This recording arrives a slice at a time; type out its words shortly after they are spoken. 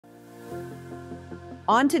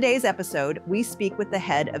On today's episode, we speak with the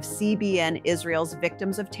head of CBN Israel's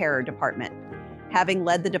Victims of Terror Department. Having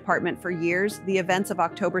led the department for years, the events of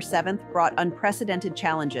October 7th brought unprecedented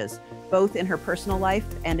challenges, both in her personal life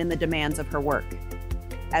and in the demands of her work.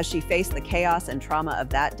 As she faced the chaos and trauma of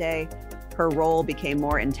that day, her role became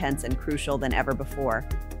more intense and crucial than ever before.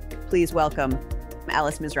 Please welcome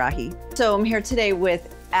Alice Mizrahi. So I'm here today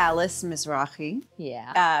with Alice Mizrahi,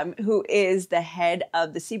 who is the head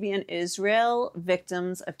of the CBN Israel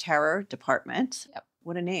Victims of Terror Department. Yep.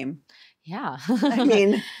 What a name. Yeah. I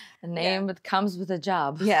mean, a name that comes with a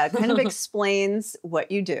job. Yeah, it kind of explains what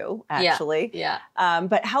you do, actually. Yeah.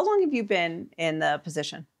 But how long have you been in the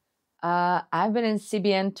position? I've been in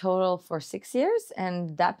CBN total for 6 years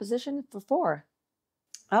and that position for 4.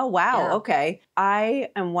 Oh, wow. Yeah. Okay. I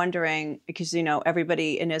am wondering, because, you know,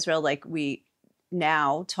 everybody in Israel, like we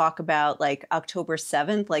now talk about like October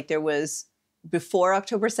 7th, like there was before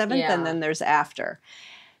October 7th and then there's after.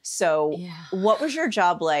 So what was your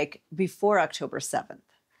job like before October 7th?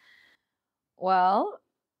 Well,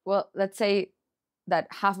 let's say that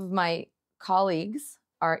half of my colleagues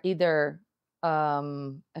are either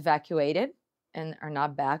evacuated and are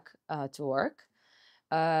not back to work.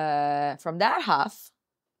 From that half,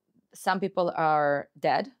 some people are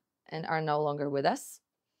dead and are no longer with us.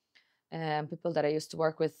 People that I used to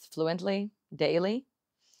work with fluently, daily.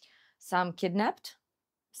 Some kidnapped.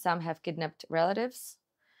 Some have kidnapped relatives.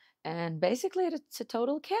 And basically, it's a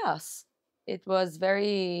total chaos. It was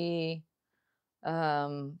very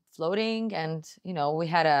floating, and you know, we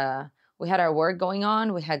had our work going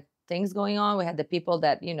on. We had things going on. We had the people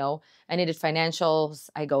that, you know, I needed financials,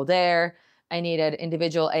 I go there. I needed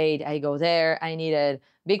individual aid, I go there. I needed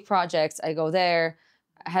big projects, I go there.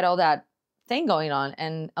 I had all that thing going on,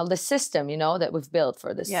 and the system, you know, that we've built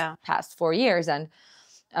for this past 4 years. And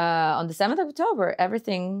on the 7th of October,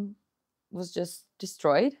 everything was just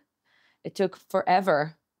destroyed. It took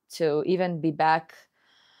forever to even be back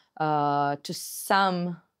to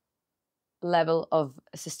some level of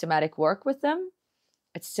systematic work with them.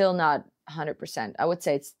 It's still not 100%. I would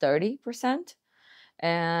say it's 30%.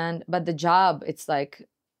 But the job, it's like,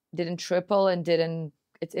 didn't triple and didn't,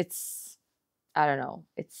 it's I don't know.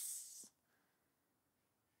 It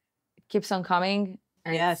keeps on coming.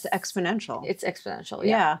 And it's exponential. It's exponential.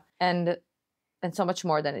 Yeah. And so much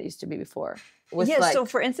more than it used to be before. So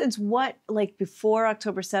for instance, what, like before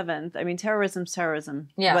October 7th, I mean, terrorism's terrorism,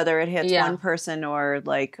 whether it hits one person or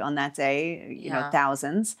like on that day, you know,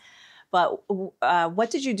 thousands. But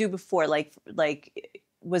what did you do before? Like,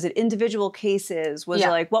 was it individual cases? Was it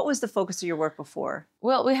like, what was the focus of your work before?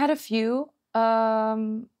 Well, we had a few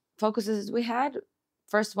focuses we had.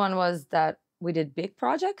 First one was that we did big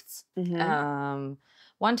projects.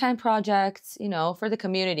 One-time projects, you know, for the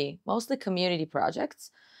community, mostly community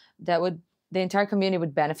projects that the entire community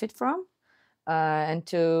would benefit from, and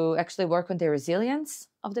to actually work on the resilience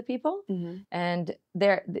of the people. And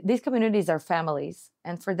these communities are families,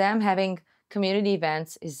 and for them, having community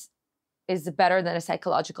events is better than a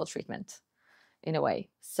psychological treatment, in a way.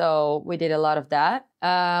 So we did a lot of that.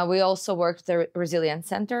 We also worked the Resilience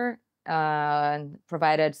Center and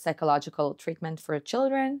provided psychological treatment for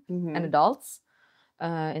children and adults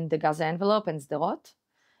in the Gaza envelope and Sderot.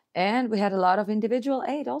 And we had a lot of individual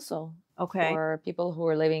aid also for people who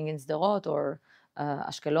were living in Sderot or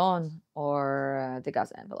Ashkelon or the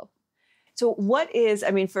Gaza envelope. So what is, I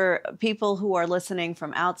mean, for people who are listening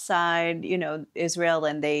from outside, you know, Israel,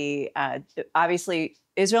 and they, obviously,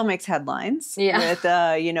 Israel makes headlines with,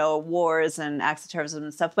 you know, wars and acts of terrorism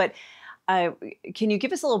and stuff. But can you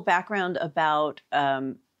give us a little background about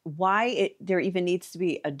why there even needs to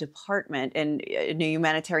be a department in a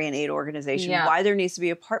humanitarian aid organization, why there needs to be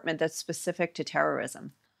a department that's specific to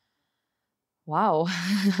terrorism? Wow.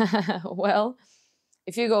 Well,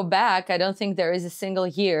 if you go back, I don't think there is a single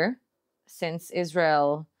year since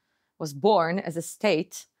Israel was born as a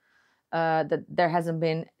state that there hasn't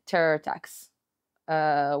been terror attacks.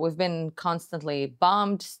 We've been constantly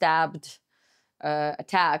bombed, stabbed,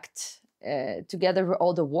 attacked, together with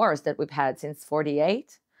all the wars that we've had since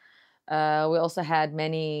 1948. We also had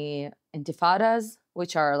many intifadas,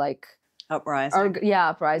 which are like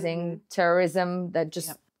uprising terrorism that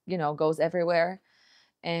just you know, goes everywhere.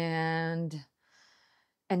 And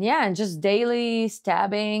just daily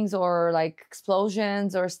stabbings or like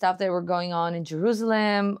explosions or stuff that were going on in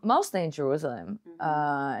Jerusalem, mostly in Jerusalem,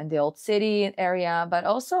 in the old city area, but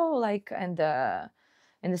also like in the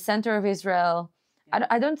center of Israel.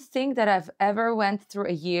 I don't think that I've ever went through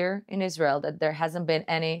a year in Israel that there hasn't been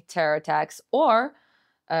any terror attacks or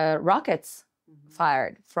rockets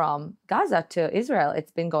fired from Gaza to Israel.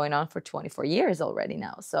 It's been going on for 24 years already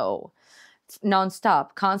now. So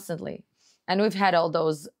nonstop, constantly. And we've had all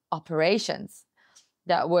those operations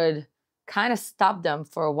that would kind of stop them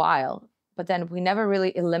for a while, but then we never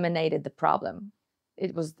really eliminated the problem.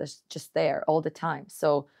 It was just there all the time.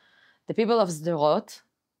 So the people of Sderot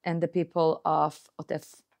and the people of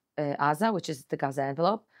Otef Aza, which is the Gaza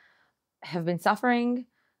envelope, have been suffering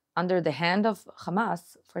under the hand of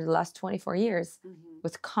Hamas for the last 24 years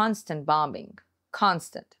with constant bombing,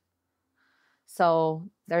 constant. So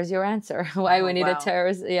there's your answer. Why we need a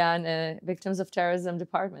terrorist, victims of terrorism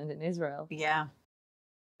department in Israel. Yeah.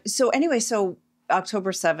 So anyway, so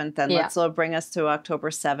October 7th, then let's bring us to October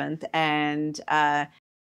 7th. And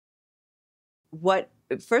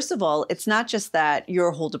first of all, it's not just that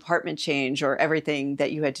your whole department changed or everything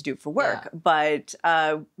that you had to do for work, but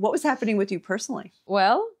what was happening with you personally?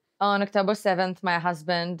 Well, on October 7th, my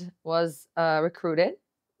husband was recruited,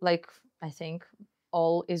 like I think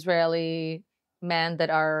all Israeli men that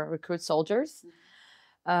are recruit soldiers.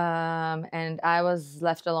 And I was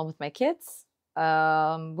left alone with my kids.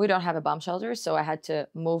 We don't have a bomb shelter, so I had to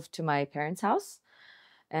move to my parents' house.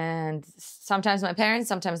 And sometimes my parents,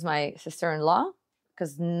 sometimes my sister-in-law,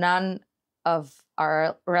 because none of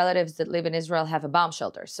our relatives that live in Israel have a bomb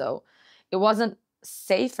shelter. So it wasn't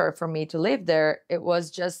safer for me to live there. It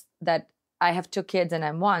was just that I have 2 kids and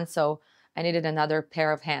I'm one, so I needed another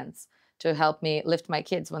pair of hands to help me lift my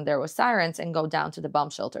kids when there was sirens and go down to the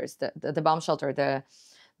bomb shelters, the bomb shelter, the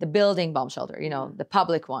building bomb shelter, you know, the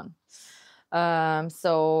public one.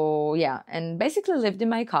 So yeah, and basically lived in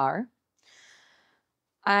my car.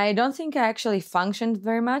 I don't think I actually functioned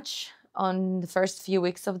very much on the first few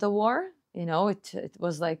weeks of the war. You know, it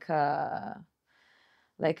was like a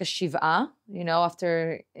shiva, you know,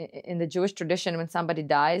 after in the Jewish tradition, when somebody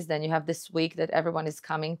dies, then you have this week that everyone is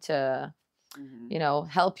coming to, you know,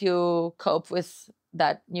 help you cope with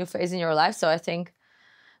that new phase in your life. So I think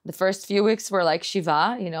the first few weeks were like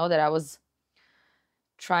shiva, you know, that I was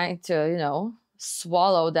trying to, you know,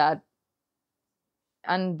 swallow that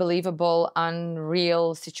unbelievable,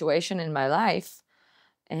 unreal situation in my life.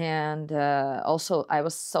 And also I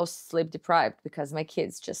was so sleep deprived because my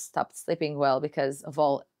kids just stopped sleeping well because of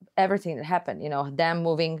everything that happened, you know, them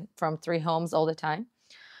moving from 3 homes all the time.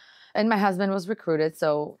 And my husband was recruited,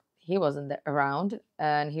 so he wasn't around.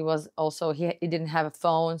 And he was also, he didn't have a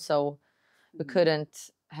phone, so we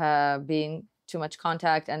couldn't be in too much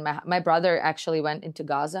contact. And my brother actually went into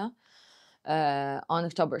Gaza on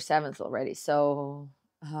October 7th already. So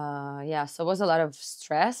yeah, so it was a lot of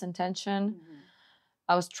stress and tension.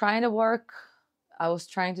 I was trying to work. I was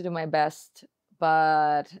trying to do my best.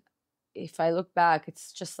 But if I look back,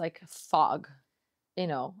 it's just like a fog. You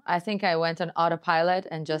know, I think I went on autopilot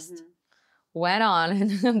and just went on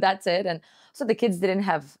and that's it. And so the kids didn't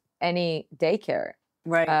have any daycare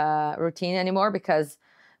routine anymore because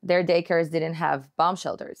their daycares didn't have bomb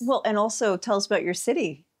shelters. Well, and also tell us about your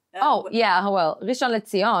city. Oh, yeah. Well, Rishon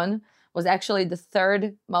LeZion was actually the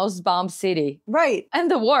 3rd most bombed city. Right.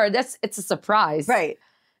 And the war, it's a surprise. Right.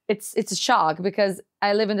 It's a shock because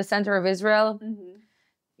I live in the center of Israel.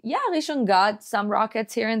 Yeah, Rishon got some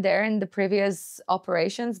rockets here and there in the previous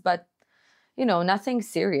operations, but, you know, nothing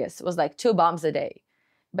serious. It was like 2 bombs a day.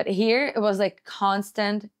 But here it was like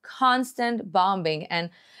constant bombing. And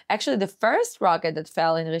actually the first rocket that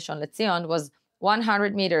fell in Rishon LeZion was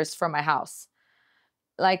 100 meters from my house.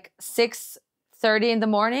 Like 6:30 in the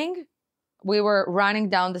morning, we were running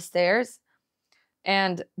down the stairs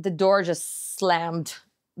and the door just slammed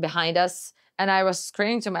behind us. And I was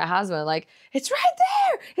screaming to my husband, like, it's right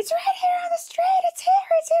there. It's right here on the street. It's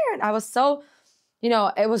here. And I was so, you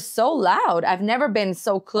know, it was so loud. I've never been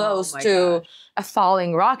so close to a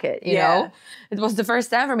falling rocket, you know. It was the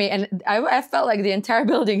first time for me. And I felt like the entire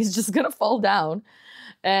building is just going to fall down.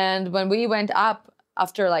 And when we went up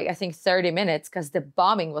after like, I think 30 minutes, because the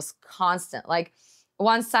bombing was constant, like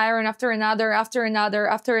one siren after another.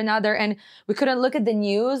 And we couldn't look at the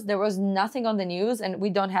news. There was nothing on the news. And we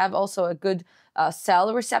don't have also a good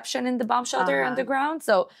cell reception in the bomb shelter underground.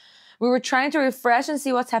 So we were trying to refresh and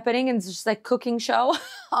see what's happening. And it's just like cooking show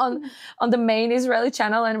on the main Israeli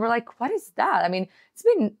channel. And we're like, what is that? I mean, it's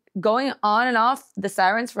been going on and off the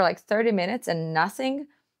sirens for like 30 minutes and nothing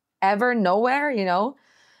ever, nowhere, you know?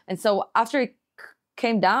 And so after it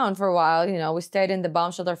came down for a while, you know, we stayed in the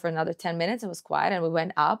bomb shelter for another 10 minutes. It was quiet and we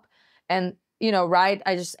went up and, you know,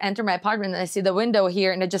 I just enter my apartment and I see the window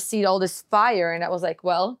here and I just see all this fire. And I was like,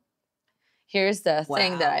 well, here's the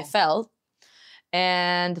thing that I felt.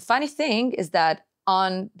 And the funny thing is that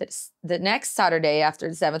on the next Saturday after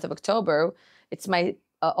the 7th of October, it's my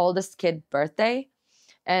oldest kid's birthday.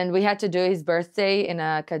 And we had to do his birthday in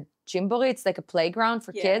a Jimbori. It's like a playground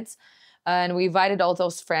for kids. And we invited all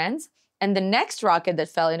those friends. And the next rocket that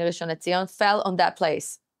fell in Rishon LeZion fell on that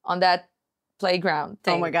place, on that playground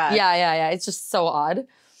thing. Oh my God. Yeah. It's just so odd.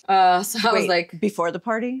 So I was like, before the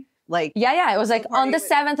party? Like, yeah. It was like on the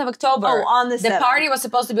 7th of October. Oh, on the 7th. The party was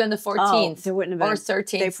supposed to be on the 14th. Oh, there wouldn't have been. Or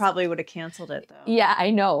 13th. They probably would have canceled it, though. Yeah,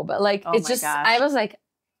 I know. But like, Oh it's my just, gosh. I was like,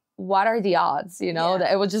 what are the odds, you know,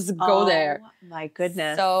 that it would just go there? My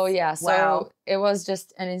goodness. So yeah, so wow. It was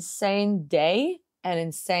just an insane day, an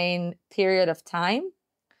insane period of time.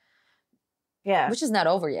 Yeah. Which is not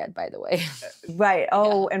over yet, by the way. Right.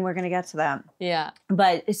 Oh, and we're going to get to that. Yeah.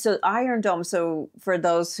 But so Iron Dome, so for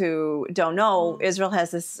those who don't know, Israel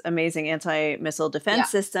has this amazing anti-missile defense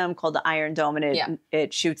system called the Iron Dome, and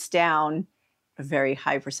it shoots down a very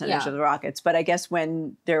high percentage of the rockets. But I guess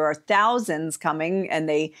when there are thousands coming and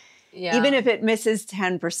they, even if it misses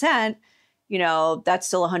 10%, you know, that's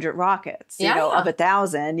still 100 rockets, you know, of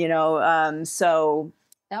 1,000, you know, so...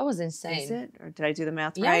 That was insane. Is it? Or did I do the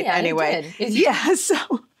math right? Yeah, anyway. you did. Yeah, so...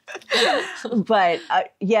 but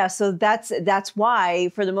so that's why,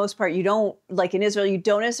 for the most part, you don't, like in Israel, you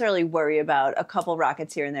don't necessarily worry about a couple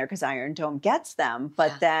rockets here and there because Iron Dome gets them.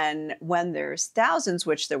 But then when there's thousands,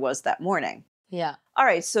 which there was that morning. Yeah. All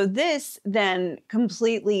right. So this then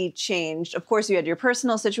completely changed. Of course, you had your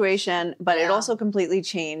personal situation, but it also completely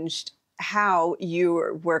changed how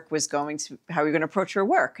your work was going to, how you're going to approach your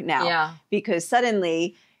work now. Yeah. Because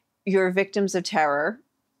suddenly your victims of terror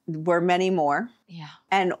were many more. Yeah.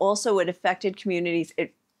 And also it affected communities.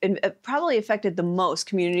 It probably affected the most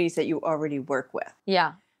communities that you already work with.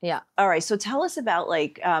 Yeah. Yeah. All right. So tell us about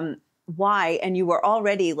like why, and you were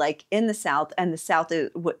already like in the South, and the South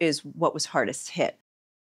is what was hardest hit.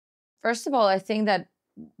 First of all, I think that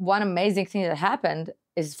one amazing thing that happened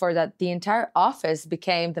is for that the entire office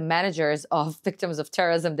became the managers of victims of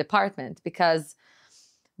terrorism department, because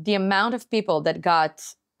the amount of people that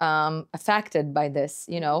got affected by this,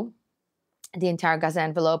 you know, the entire Gaza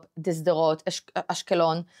envelope, Sderot,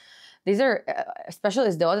 Ashkelon, these are, especially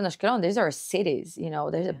Sderot and Ashkelon, these are cities, you know,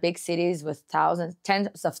 these are big cities with thousands,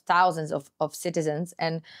 tens of thousands of citizens.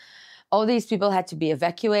 And all these people had to be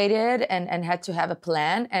evacuated and had to have a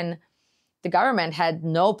plan. And the government had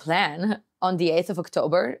no plan on the 8th of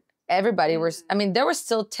October. Everybody was, I mean, there were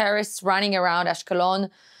still terrorists running around Ashkelon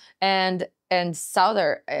and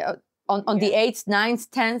southern, on the 8th, 9th,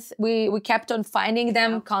 10th, we kept on finding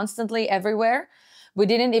them constantly everywhere. We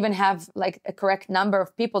didn't even have like a correct number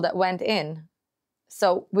of people that went in.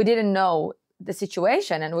 So we didn't know the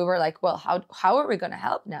situation. And we were like, well, how are we going to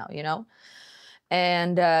help now, you know?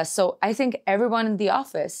 And so I think everyone in the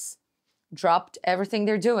office dropped everything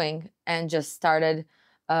they're doing and just started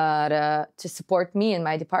to support me in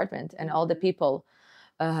my department and all the people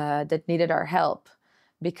that needed our help.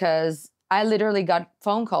 Because I literally got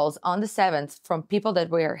phone calls on the 7th from people that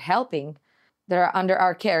we are helping, that are under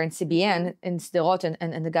our care in CBN, in Sderot,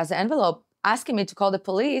 and the Gaza envelope, asking me to call the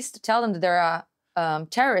police to tell them that there are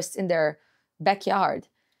terrorists in their backyard.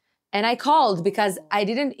 And I called because I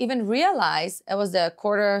didn't even realize it was it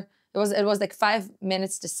was like 5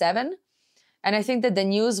 minutes to 7. And I think that the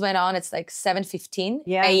news went on, it's like 7:15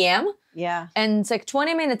 a.m. Yeah. And it's like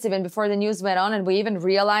 20 minutes even before the news went on and we even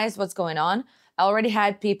realized what's going on. I already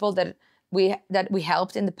had people that we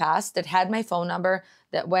helped in the past that had my phone number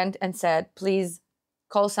that went and said, please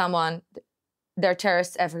call someone. There are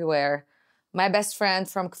terrorists everywhere. My best friend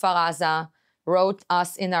from Kfar Aza wrote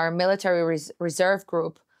us in our military reserve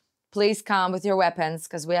group, please come with your weapons,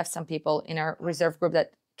 because we have some people in our reserve group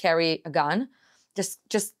that carry a gun.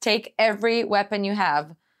 Just take every weapon you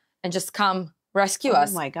have and just come rescue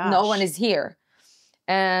us. Oh my gosh. No one is here.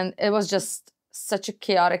 And it was just such a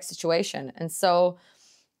chaotic situation. And so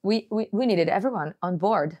we needed everyone on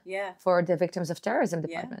board for the Victims of Terrorism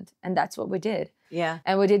Department. And that's what we did. Yeah.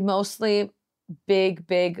 And we did mostly big,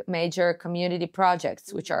 major community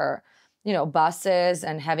projects, which are, you know, buses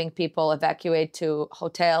and having people evacuate to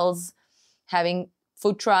hotels, having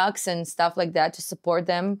food trucks and stuff like that to support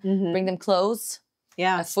them, bring them clothes,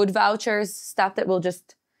 food vouchers, stuff that will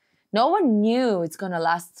just, no one knew it's going to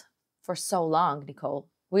last for so long, Nicole.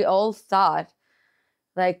 We all thought,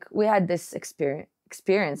 like, we had this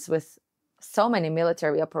experience with so many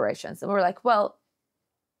military operations. And we were like, well,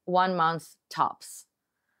 1 month tops.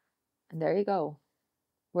 And there you go.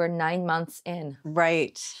 We're 9 months in.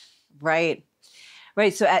 Right.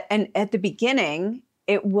 So at the beginning,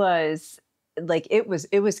 it was like, it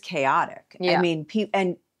was chaotic. Yeah. I mean,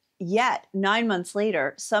 and yet 9 months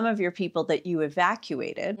later, some of your people that you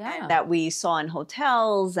evacuated, that we saw in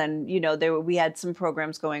hotels, and, you know, we had some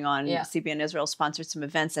programs going on. CBN Israel sponsored some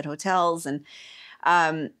events at hotels, and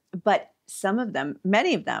but some of them,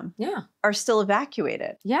 many of them, are still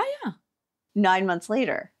evacuated. 9 months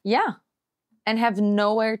later. and have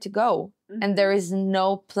nowhere to go. And there is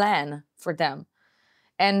no plan for them.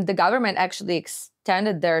 And the government actually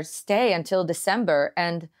extended their stay until December.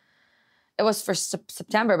 And it was for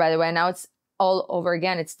September, by the way. Now it's all over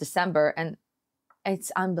again. It's December. And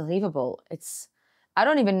it's unbelievable. I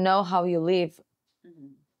don't even know how you live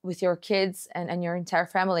with your kids and your entire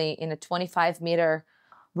family in a 25-meter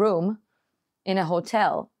room in a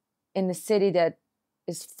hotel in a city that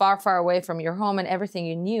is far, far away from your home and everything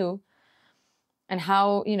you knew. And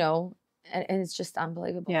how, and it's just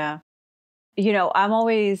unbelievable. Yeah. I'm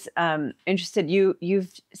always interested.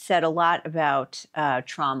 You've said a lot about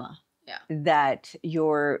trauma. Yeah. That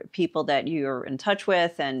your people that you're in touch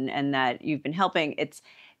with and that you've been helping,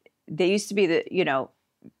 they used to be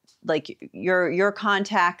like your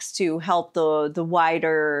contacts to help the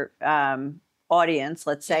wider audience,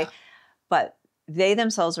 let's say, but they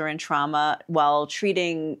themselves are in trauma while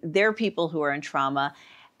treating their people who are in trauma.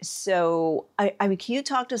 So, I mean, can you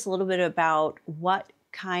talk to us a little bit about what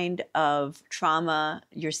kind of trauma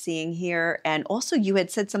you're seeing here? And also, you had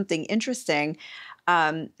said something interesting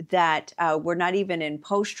that we're not even in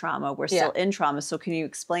post-trauma, we're still in trauma. So can you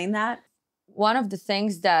explain that? One of the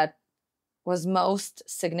things that was most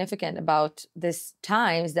significant about this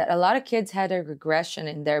time is that a lot of kids had a regression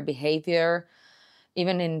in their behavior,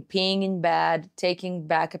 even in peeing in bed, taking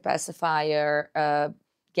back a pacifier,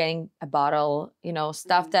 getting a bottle,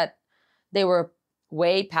 stuff that they were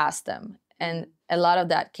way past them. And a lot of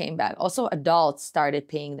that came back. Also, adults started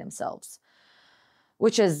peeing themselves,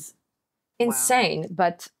 which is insane. Wow.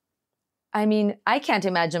 But I mean, I can't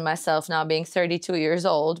imagine myself now being 32 years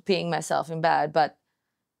old, peeing myself in bed, but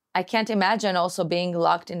I can't imagine also being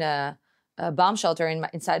locked in a bomb shelter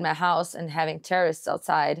inside my house and having terrorists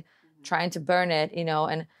outside trying to burn it,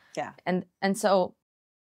 and so,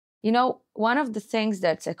 one of the things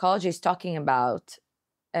that psychology is talking about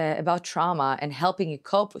trauma and helping you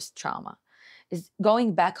cope with trauma is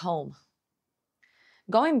going back home.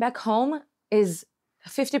 Going back home is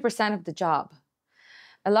 50% of the job.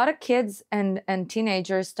 A lot of kids and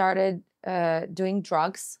teenagers started doing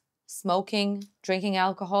drugs, smoking, drinking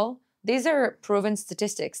alcohol. These are proven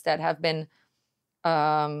statistics that have been,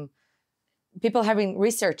 people have been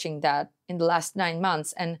researching that in the last 9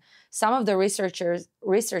 months. And some of the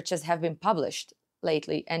researches have been published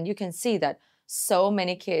lately. And you can see that so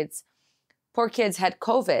many kids, poor kids, had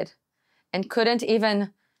COVID and couldn't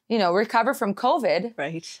even, recover from COVID.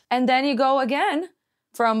 Right. And then you go again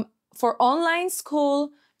for online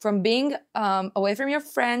school, from being away from your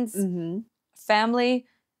friends, family.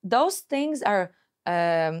 Those things are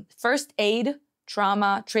first aid,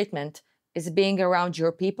 trauma treatment is being around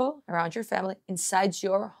your people, around your family, inside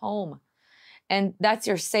your home. And that's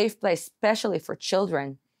your safe place, especially for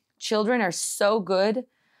children. Children are so good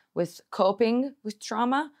with coping with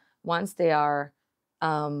trauma once they are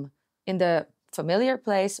in the familiar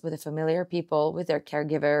place with the familiar people, with their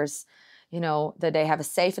caregivers, that they have a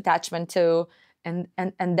safe attachment to, and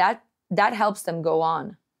that helps them go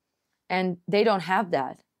on. And they don't have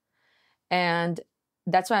that. And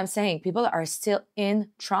that's why I'm saying people are still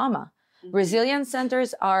in trauma. Resilience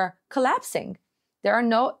centers are collapsing. There are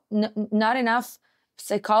not enough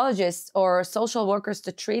psychologists or social workers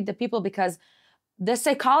to treat the people because the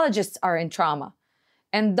psychologists are in trauma.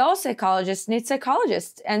 And those psychologists need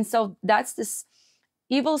psychologists. And so that's this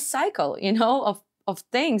evil cycle, of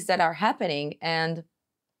things that are happening. And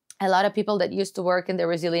a lot of people that used to work in the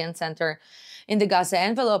Resilience Center in the Gaza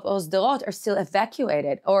envelope or Sderot are still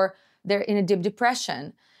evacuated, or they're in a deep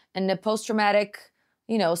depression and the post-traumatic,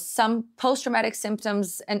 some post-traumatic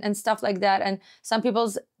symptoms and stuff like that. And some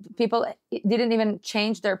people didn't even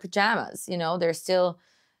change their pajamas. They're still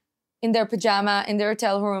in their pajama in their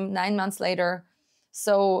hotel room 9 months later.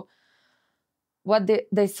 So what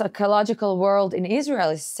the psychological world in Israel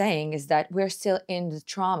is saying is that we're still in the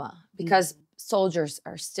trauma because soldiers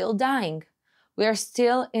are still dying. We are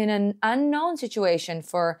still in an unknown situation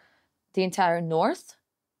for the entire north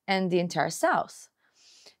and the entire south.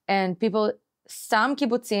 And some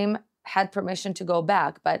kibbutzim had permission to go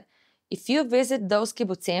back. But if you visit those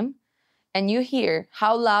kibbutzim and you hear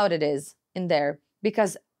how loud it is in there,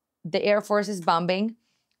 because the Air Force is bombing,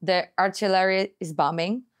 the artillery is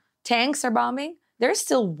bombing, tanks are bombing, there's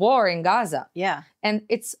still war in Gaza. Yeah. And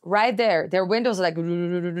it's right there. Their windows are like,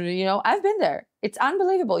 I've been there. It's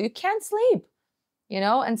unbelievable. You can't sleep,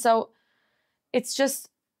 And so it's just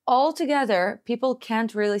all together, people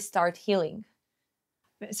can't really start healing.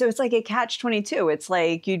 So it's like a catch-22. It's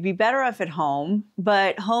like you'd be better off at home,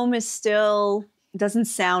 but home is still doesn't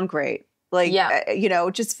sound great. Like,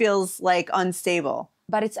 it just feels like unstable.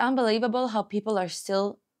 But it's unbelievable how people are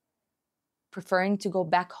still preferring to go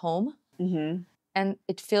back home and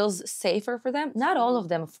it feels safer for them. Not all of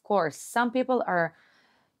them, of course. Some people are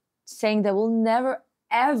saying they will never,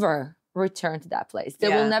 ever return to that place. They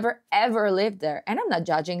will never, ever live there. And I'm not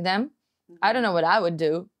judging them. I don't know what I would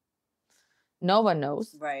do. No one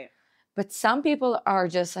knows. Right. But some people are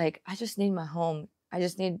just like, I just need my home. I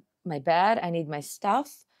just need my bed. I need my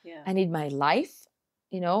stuff. Yeah. I need my life.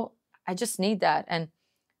 You know, I just need that. And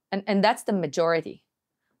that's the majority.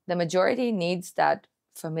 The majority needs that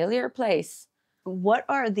familiar place. What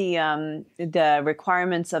are the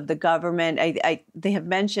requirements of the government? They have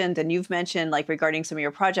mentioned, and you've mentioned, like regarding some of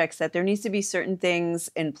your projects, that there needs to be certain things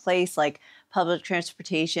in place, like public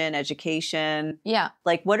transportation, education. Yeah.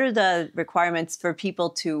 Like, what are the requirements for people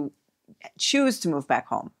to choose to move back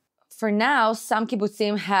home? For now, some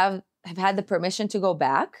kibbutzim have had the permission to go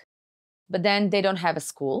back, but then they don't have a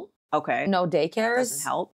school. Okay. No daycares. Doesn't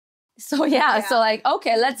help. So so like,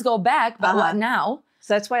 okay, let's go back, but what now?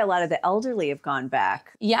 So that's why a lot of the elderly have gone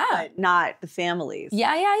back. Yeah. But not the families.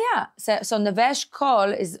 Yeah. So Neve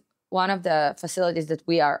Shkol is one of the facilities that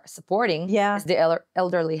we are supporting. Yeah. It's the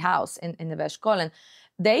elderly house in Neve Shkol. And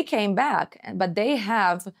they came back, but they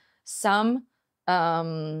have some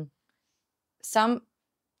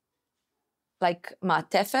like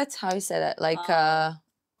matefet, how you say that? Like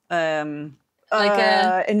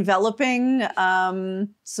enveloping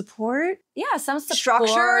support. Yeah, some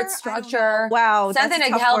support, structure. Wow, something that's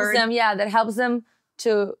a that tough helps word. them. Yeah, that helps them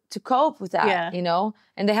to cope with that. Yeah. You know,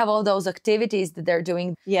 and they have all those activities that they're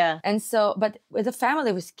doing. Yeah. And so, but with a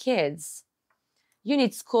family with kids, you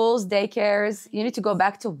need schools, daycares. You need to go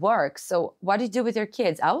back to work. So what do you do with your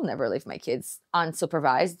kids? I will never leave my kids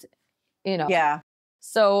unsupervised. You know. Yeah.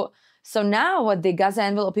 So now what the Gaza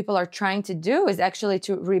envelope people are trying to do is actually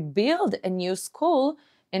to rebuild a new school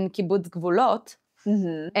in Kibbutz Gvulot.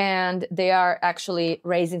 And they are actually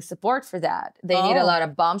raising support for that. They need a lot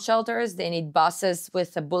of bomb shelters. They need buses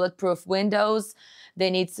with bulletproof windows.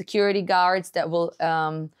 They need security guards that will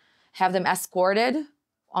have them escorted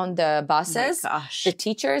on the buses. Oh my gosh. The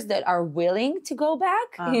teachers that are willing to go back,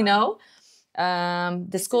 you know.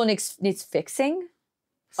 The school needs fixing.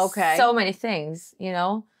 Okay. So many things, you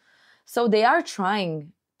know. So they are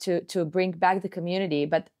trying to bring back the community,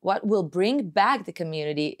 but what will bring back the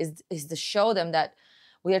community is to show them that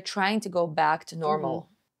we are trying to go back to normal,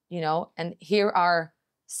 you know, and here are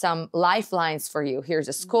some lifelines for you. Here's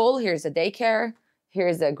a school, here's a daycare,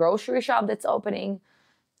 here's a grocery shop that's opening.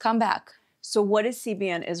 Come back. So what is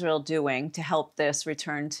CBN Israel doing to help this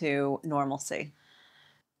return to normalcy?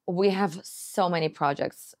 We have so many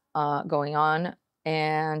projects going on.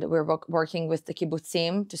 And we're working with the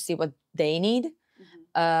kibbutzim to see what they need.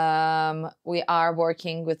 We are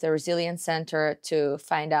working with the Resilience Center to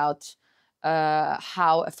find out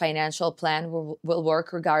how a financial plan will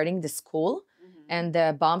work regarding the school and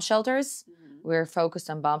the bomb shelters. We're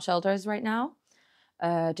focused on bomb shelters right now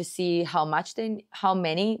to see how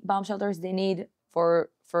many bomb shelters they need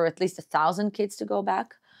for at least 1,000 kids to go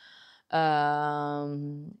back.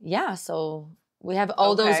 So we have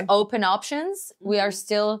all those open options. We are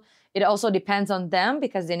still, it also depends on them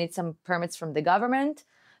because they need some permits from the government.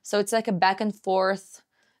 So it's like a back and forth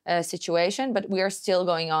situation, but we are still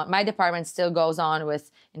going on. My department still goes on with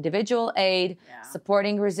individual aid,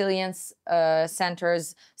 supporting resilience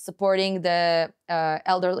centers, supporting the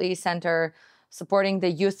elderly center, supporting the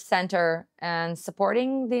youth center, and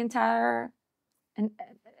supporting the entire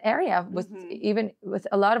area with even with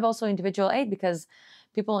a lot of also individual aid because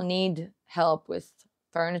people need help with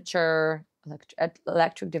furniture,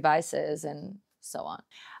 electric devices, and so on.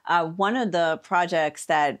 One of the projects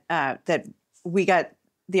that we got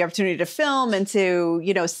the opportunity to film and to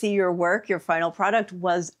see your work, your final product,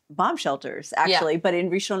 was bomb shelters, actually, but in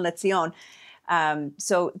Rishon LeZion.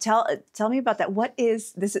 So tell me about that. What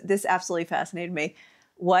is this? This absolutely fascinated me.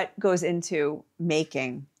 What goes into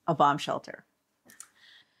making a bomb shelter?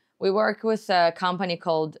 We work with a company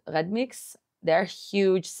called Red Mix. They're a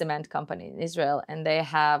huge cement company in Israel, and they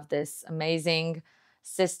have this amazing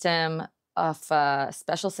system of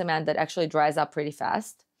special cement that actually dries up pretty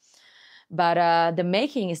fast. But the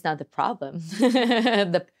making is not the problem.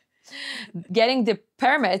 Getting the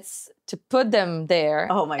permits to put them there.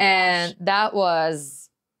 Oh my gosh. And that was,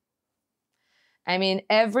 I mean,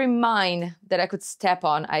 every mine that I could step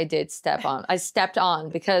on, I stepped on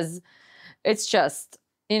because it's just,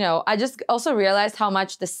 I just also realized how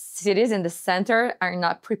much the cities in the center are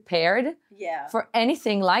not prepared for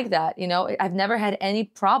anything like that. I've never had any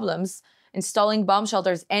problems installing bomb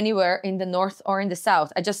shelters anywhere in the north or in the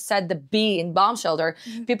south. I just said the B in bomb shelter.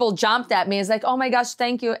 People jumped at me. It's like, oh my gosh,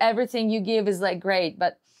 thank you. Everything you give is like great.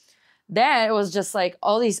 But then it was just like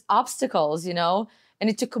all these obstacles, And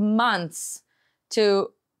it took months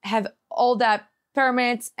to have all that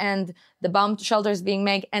permits and the bomb shelters being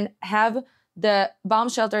made and have the bomb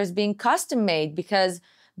shelters being custom made, because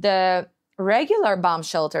the regular bomb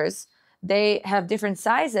shelters, they have different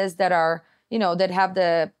sizes that are, that have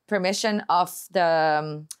the permission of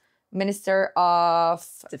the Minister of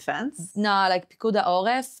Defense? No, like Pikuda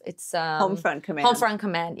Oref. It's Home Front Command. Home Front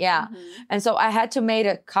Command, yeah. And so I had to make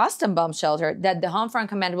a custom bomb shelter that the Home Front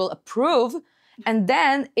Command will approve, and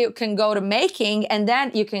then it can go to making, and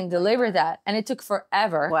then you can deliver that. And it took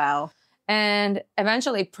forever. Wow. And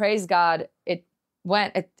eventually, praise God, it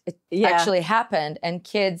actually happened, and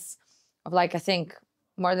kids of I think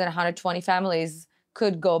more than 120 families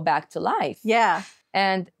could go back to life. Yeah.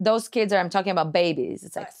 And those kids I'm talking about babies.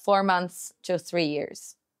 It's 4 months to 3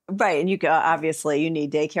 years. Right. And you obviously you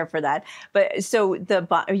need daycare for that. But so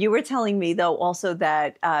you were telling me though also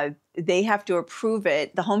that they have to approve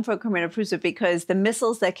it. The Home Front Command approves it because the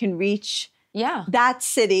missiles that can reach that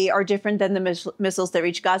city are different than the missiles that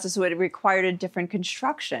reach Gaza. So it required a different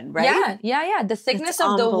construction, right? Yeah. The thickness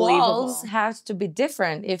of the walls has to be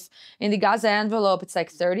different. If in the Gaza envelope, it's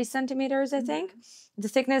 30 centimeters, I think. The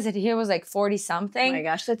thickness here was 40 something. Oh my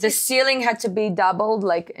gosh. The ceiling had to be doubled.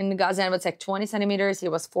 In the Gaza envelope, it's 20 centimeters. Here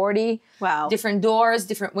was 40. Wow. Different doors,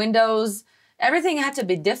 different windows. Everything had to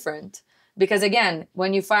be different. Because again,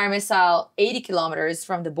 when you fire a missile 80 kilometers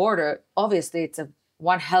from the border, obviously it's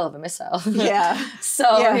one hell of a missile. Yeah.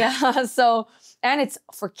 So, and it's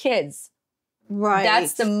for kids. Right.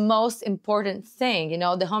 That's the most important thing.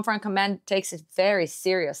 The Home Front Command takes it very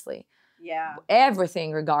seriously. Yeah.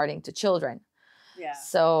 Everything regarding to children. Yeah.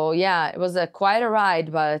 So it was quite a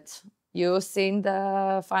ride, but you've seen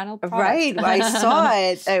the final product. Right. I saw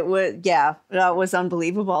it. It was, that was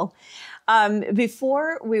unbelievable.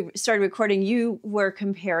 Before we started recording, you were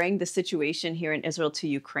comparing the situation here in Israel to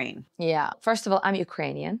Ukraine. Yeah. First of all, I'm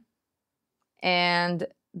Ukrainian. And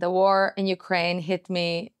the war in Ukraine hit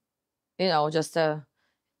me, just a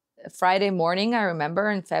Friday morning, I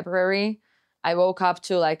remember in February. I woke up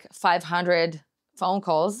to 500 phone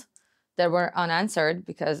calls that were unanswered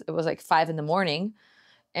because it was 5 a.m.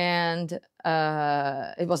 And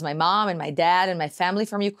it was my mom and my dad and my family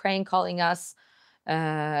from Ukraine calling us,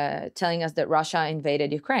 telling us that Russia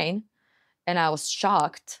invaded Ukraine. And I was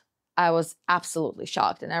shocked. I was absolutely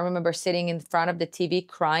shocked. And I remember sitting in front of the TV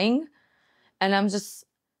crying. And I'm just,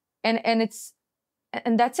 and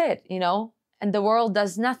that's it, and the world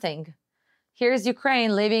does nothing. Here's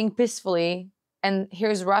Ukraine living peacefully. And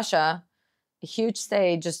here's Russia, a huge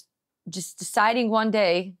state, just deciding one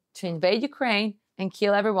day to invade Ukraine and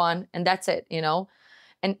kill everyone, and that's it,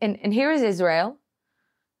 And here is Israel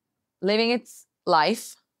living its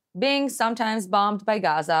life, being sometimes bombed by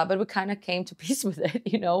Gaza, but we kind of came to peace with it,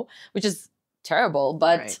 which is terrible.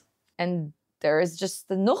 But and there is just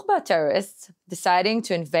the Nukhba terrorists deciding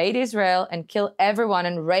to invade Israel and kill everyone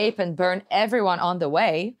and rape and burn everyone on the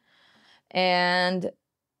way. And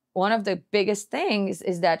one of the biggest things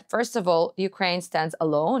is that, first of all, Ukraine stands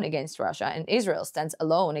alone against Russia and Israel stands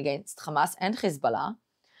alone against Hamas and Hezbollah.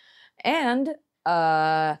 And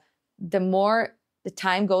the more the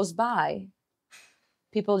time goes by,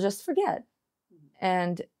 people just forget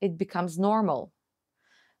and it becomes normal.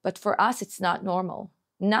 But for us, it's not normal.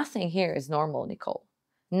 Nothing here is normal, Nicole.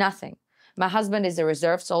 Nothing. My husband is a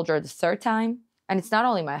reserve soldier the 3rd time. And it's not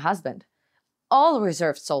only my husband. All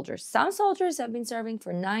reserve soldiers. Some soldiers have been serving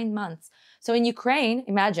for 9 months. So in Ukraine,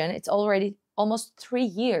 imagine, it's already almost 3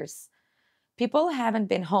 years. People haven't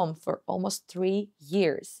been home for almost 3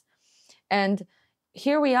 years. And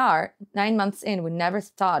here we are, 9 months in. We never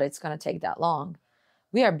thought it's going to take that long.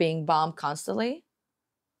 We are being bombed constantly.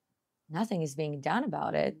 Nothing is being done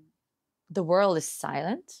about it. The world is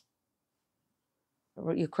silent.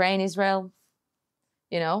 Ukraine, Israel,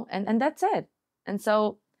 and that's it. And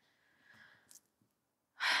so,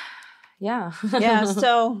 yeah.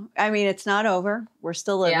 So, it's not over. We're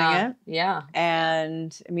still living it. Yeah.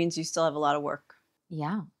 And it means you still have a lot of work.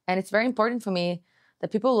 Yeah. And it's very important for me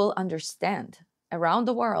that people will understand around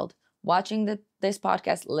the world, watching this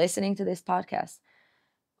podcast, listening to this podcast,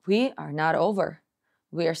 we are not over.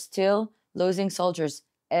 We are still losing soldiers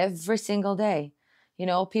every single day.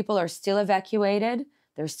 People are still evacuated.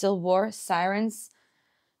 There's still war, sirens.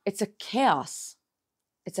 It's a chaos.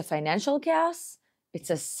 It's a financial chaos. It's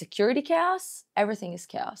a security chaos. Everything is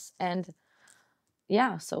chaos. And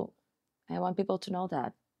so I want people to know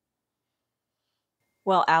that.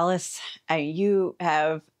 Well, Alice, you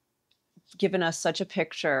have given us such a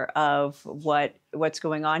picture of what's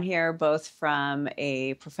going on here, both from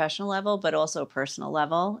a professional level, but also a personal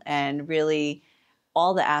level, and really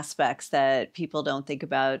all the aspects that people don't think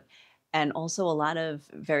about. and also a lot of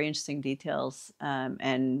very interesting details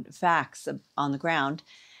and facts on the ground.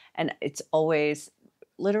 And it's always,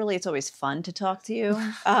 literally, it's always fun to talk to you.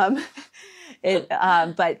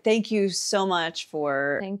 But thank you so much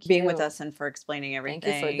for being with us and for explaining everything.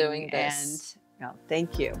 Thank you for doing this. And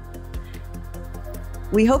thank you.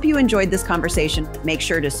 We hope you enjoyed this conversation. Make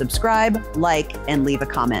sure to subscribe, like, and leave a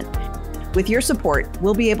comment. With your support,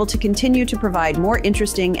 we'll be able to continue to provide more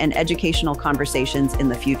interesting and educational conversations in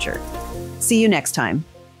the future. See you next time.